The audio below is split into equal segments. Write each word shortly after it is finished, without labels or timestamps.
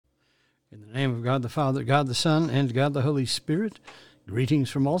In the name of God the Father, God the Son, and God the Holy Spirit, greetings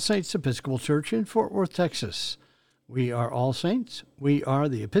from All Saints Episcopal Church in Fort Worth, Texas. We are All Saints. We are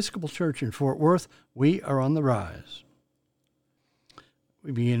the Episcopal Church in Fort Worth. We are on the rise.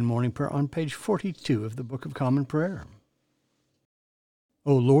 We begin morning prayer on page 42 of the Book of Common Prayer.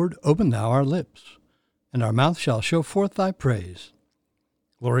 O Lord, open thou our lips, and our mouth shall show forth thy praise.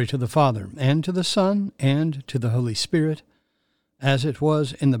 Glory to the Father, and to the Son, and to the Holy Spirit, as it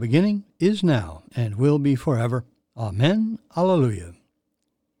was in the beginning, is now, and will be forever. Amen. Alleluia.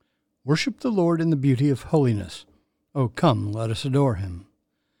 Worship the Lord in the beauty of holiness. O come, let us adore him.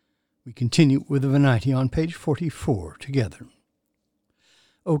 We continue with the Venite on page 44 together.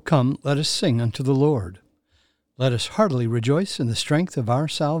 O come, let us sing unto the Lord. Let us heartily rejoice in the strength of our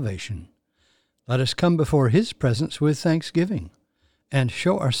salvation. Let us come before his presence with thanksgiving, and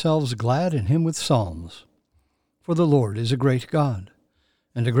show ourselves glad in him with psalms. For the Lord is a great God,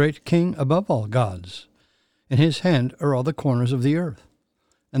 and a great King above all gods. In his hand are all the corners of the earth,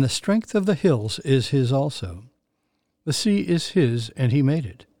 and the strength of the hills is his also. The sea is his, and he made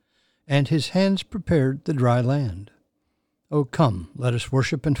it, and his hands prepared the dry land. O come, let us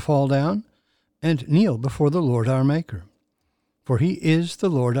worship and fall down, and kneel before the Lord our Maker. For he is the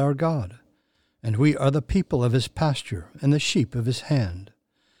Lord our God, and we are the people of his pasture, and the sheep of his hand.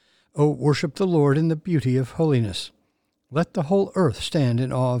 O worship the Lord in the beauty of holiness. Let the whole earth stand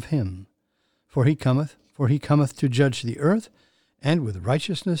in awe of him. For he cometh to judge the earth, and with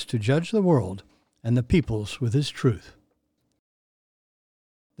righteousness to judge the world, and the peoples with his truth.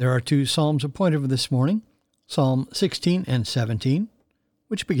 There are two psalms appointed for this morning, Psalm 16 and 17,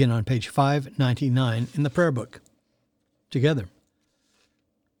 which begin on page 599 in the prayer book. Together.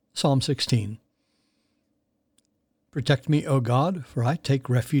 Psalm 16. Protect me, O God, for I take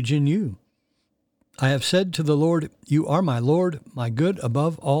refuge in you. I have said to the Lord, you are my Lord, my good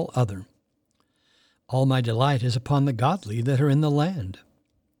above all other. All my delight is upon the godly that are in the land,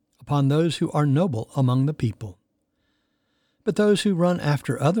 upon those who are noble among the people. But those who run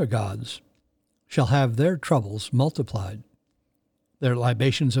after other gods shall have their troubles multiplied. Their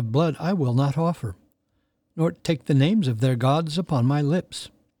libations of blood I will not offer, nor take the names of their gods upon my lips.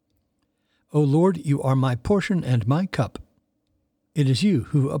 O Lord, you are my portion and my cup. It is you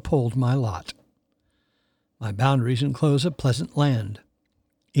who uphold my lot. My boundaries enclose a pleasant land.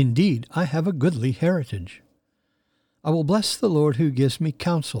 Indeed, I have a goodly heritage. I will bless the Lord who gives me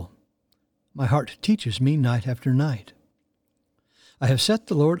counsel. My heart teaches me night after night. I have set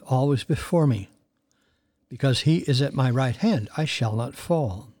the Lord always before me. Because he is at my right hand, I shall not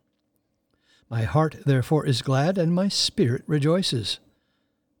fall. My heart therefore is glad, and my spirit rejoices.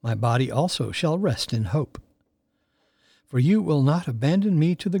 My body also shall rest in hope. For you will not abandon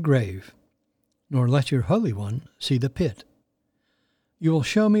me to the grave, nor let your Holy One see the pit. You will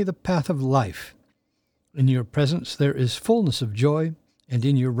show me the path of life. In your presence there is fullness of joy, and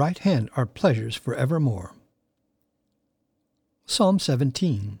in your right hand are pleasures forevermore. Psalm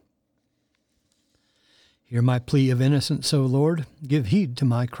 17. Hear my plea of innocence, O Lord. Give heed to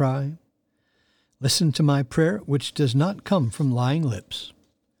my cry. Listen to my prayer, which does not come from lying lips.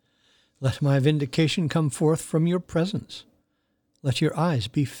 Let my vindication come forth from your presence. Let your eyes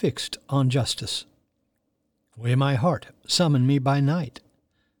be fixed on justice. Weigh my heart, summon me by night.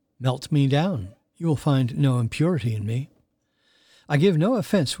 Melt me down, you will find no impurity in me. I give no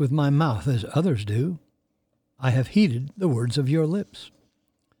offense with my mouth as others do. I have heeded the words of your lips.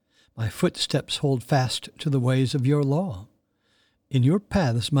 My footsteps hold fast to the ways of your law. In your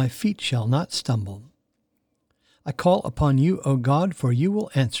paths my feet shall not stumble. I call upon you, O God, for you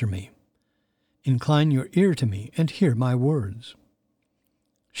will answer me. Incline your ear to me and hear my words.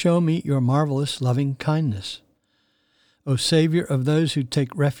 Show me your marvelous loving kindness. O Savior of those who take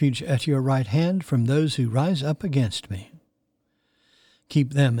refuge at your right hand from those who rise up against me.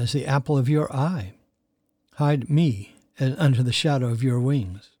 Keep them as the apple of your eye. Hide me under the shadow of your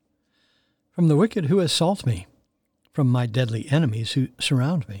wings. From the wicked who assault me, from my deadly enemies who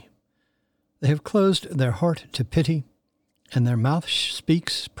surround me. They have closed their heart to pity, and their mouth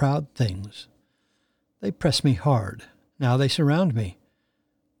speaks proud things. They press me hard. Now they surround me,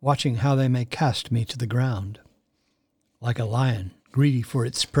 watching how they may cast me to the ground. Like a lion, greedy for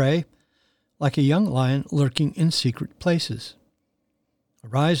its prey, like a young lion lurking in secret places.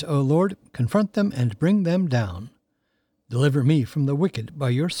 Arise, O Lord, confront them and bring them down. Deliver me from the wicked by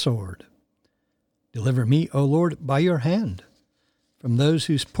your sword. Deliver me, O Lord, by your hand, from those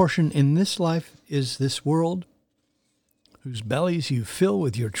whose portion in this life is this world, whose bellies you fill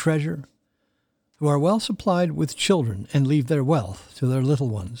with your treasure, who are well supplied with children and leave their wealth to their little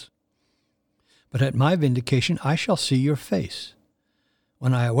ones. But at my vindication I shall see your face.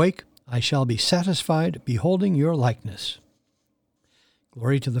 When I awake, I shall be satisfied beholding your likeness.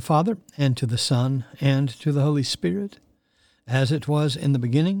 Glory to the Father, and to the Son, and to the Holy Spirit, as it was in the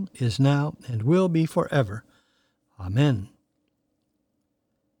beginning, is now, and will be forever. Amen.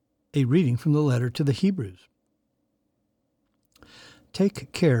 A reading from the letter to the Hebrews.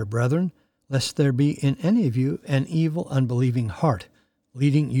 Take care, brethren, lest there be in any of you an evil, unbelieving heart,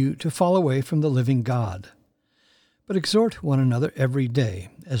 leading you to fall away from the living God. But exhort one another every day,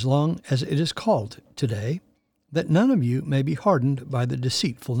 as long as it is called today, that none of you may be hardened by the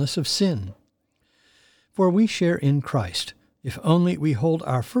deceitfulness of sin. For we share in Christ, if only we hold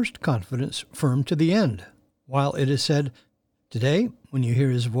our first confidence firm to the end, while it is said, Today, when you hear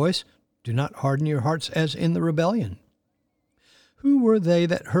his voice, do not harden your hearts as in the rebellion. Who were they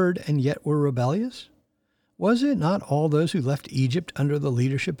that heard and yet were rebellious? Was it not all those who left Egypt under the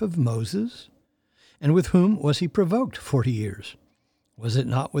leadership of Moses? And with whom was he provoked 40 years? Was it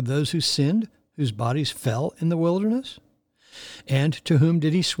not with those who sinned, whose bodies fell in the wilderness? And to whom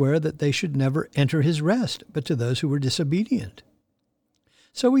did he swear that they should never enter his rest, but to those who were disobedient?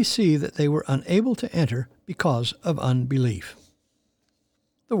 So we see that they were unable to enter because of unbelief.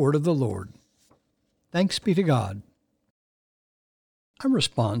 The word of the Lord. Thanks be to God. Our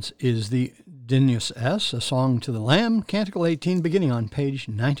response is the Dignus Es, a song to the Lamb, Canticle 18, beginning on page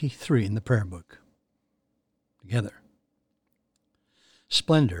 93 in the prayer book. Together.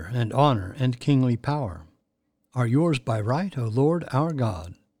 Splendor and honor and kingly power are yours by right, O Lord our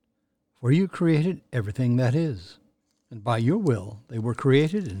God. For you created everything that is, and by your will they were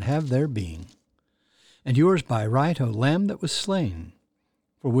created and have their being. And yours by right, O Lamb that was slain.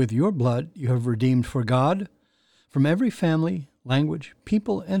 For with your blood you have redeemed for God, from every family, language,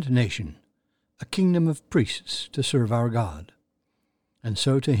 people, and nation, a kingdom of priests to serve our God. And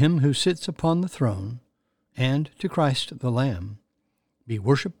so to him who sits upon the throne, and to Christ the Lamb, be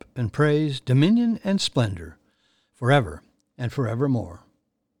worship and praise, dominion and splendor, forever and forevermore.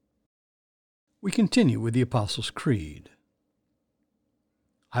 We continue with the Apostles' Creed.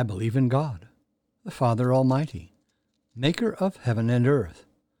 I believe in God, the Father Almighty, maker of heaven and earth,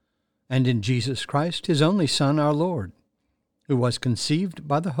 and in Jesus Christ, his only Son, our Lord, who was conceived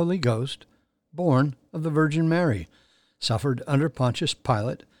by the Holy Ghost, born of the Virgin Mary, suffered under Pontius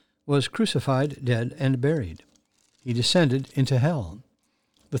Pilate, was crucified, dead, and buried. He descended into hell.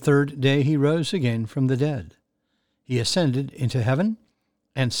 The third day he rose again from the dead. He ascended into heaven,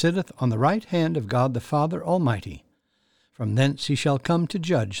 and sitteth on the right hand of God the Father Almighty. From thence he shall come to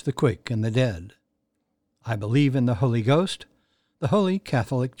judge the quick and the dead. I believe in the Holy Ghost, the Holy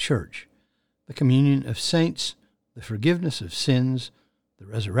Catholic Church, the communion of saints, the forgiveness of sins, the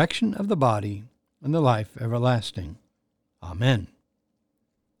resurrection of the body, and the life everlasting. Amen.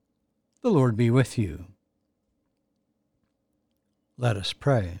 The Lord be with you. Let us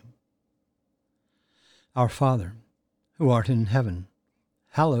pray. Our Father, who art in heaven,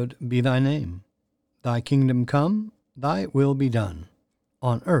 hallowed be thy name. Thy kingdom come, thy will be done,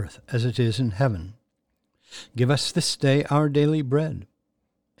 on earth as it is in heaven. Give us this day our daily bread,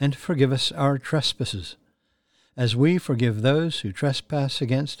 and forgive us our trespasses, as we forgive those who trespass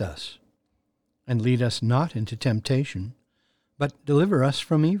against us. And lead us not into temptation, but deliver us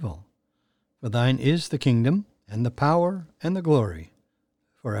from evil. For thine is the kingdom, and the power, and the glory,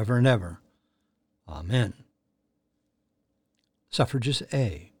 forever and ever. Amen. Suffrages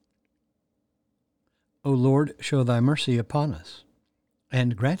A. O Lord, show thy mercy upon us,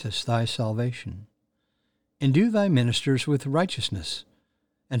 and grant us thy salvation. Endue thy ministers with righteousness,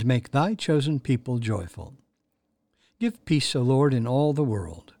 and make thy chosen people joyful. Give peace, O Lord, in all the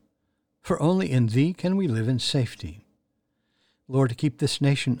world, for only in thee can we live in safety. Lord, keep this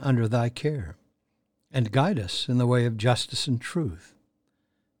nation under thy care, and guide us in the way of justice and truth.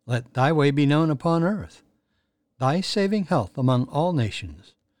 Let thy way be known upon earth, thy saving health among all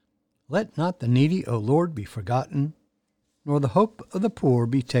nations. Let not the needy, O Lord, be forgotten, nor the hope of the poor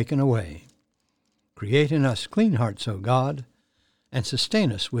be taken away. Create in us clean hearts, O God, and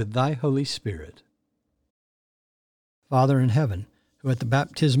sustain us with thy Holy Spirit. Father in heaven, who at the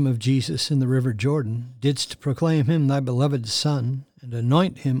baptism of Jesus in the river Jordan didst proclaim him thy beloved Son, and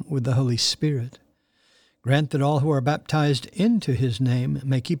anoint him with the Holy Spirit, grant that all who are baptized into his name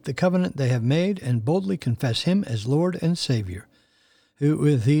may keep the covenant they have made and boldly confess him as Lord and Savior, who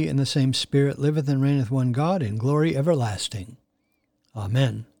with thee in the same Spirit liveth and reigneth one God in glory everlasting.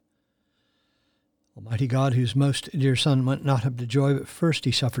 Amen. Almighty God, whose most dear Son went not up to joy, but first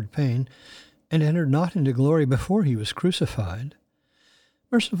he suffered pain, and entered not into glory before he was crucified,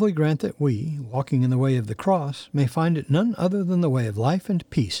 mercifully grant that we, walking in the way of the cross, may find it none other than the way of life and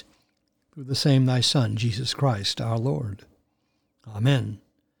peace, through the same thy Son, Jesus Christ, our Lord. Amen.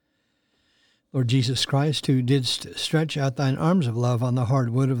 Lord Jesus Christ, who didst stretch out thine arms of love on the hard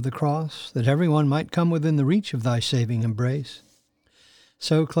wood of the cross, that everyone might come within the reach of thy saving embrace,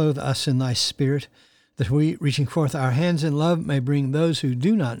 so clothe us in thy Spirit, that we, reaching forth our hands in love, may bring those who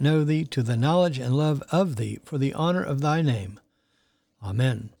do not know thee to the knowledge and love of thee for the honor of thy name.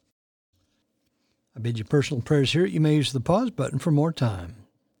 Amen. I bid you personal prayers here. You may use the pause button for more time.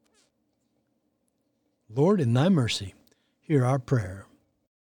 Lord, in thy mercy, hear our prayer.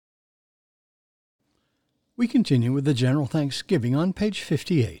 We continue with the general thanksgiving on page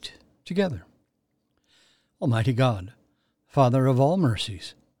 58, together. Almighty God, Father of all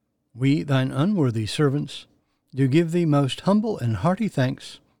mercies, we, thine unworthy servants, do give thee most humble and hearty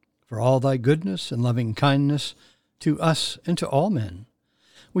thanks for all thy goodness and loving kindness to us and to all men.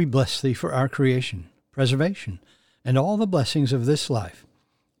 We bless thee for our creation, preservation, and all the blessings of this life,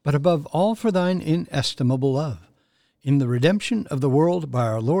 but above all for thine inestimable love, in the redemption of the world by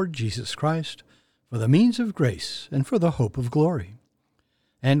our Lord Jesus Christ, for the means of grace and for the hope of glory.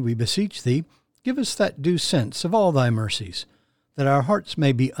 And we beseech thee, give us that due sense of all thy mercies, that our hearts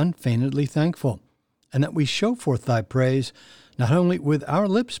may be unfeignedly thankful, and that we show forth thy praise, not only with our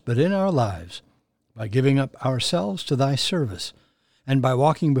lips but in our lives, by giving up ourselves to thy service, and by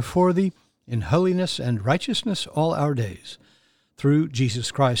walking before thee in holiness and righteousness all our days, through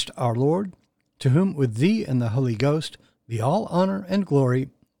Jesus Christ our Lord, to whom with thee and the Holy Ghost be all honor and glory,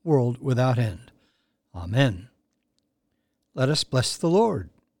 world without end. Amen. Let us bless the Lord.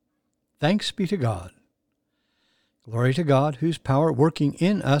 Thanks be to God. Glory to God, whose power working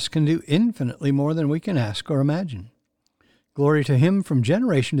in us can do infinitely more than we can ask or imagine. Glory to him from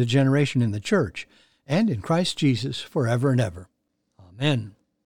generation to generation in the church and in Christ Jesus forever and ever. Amen.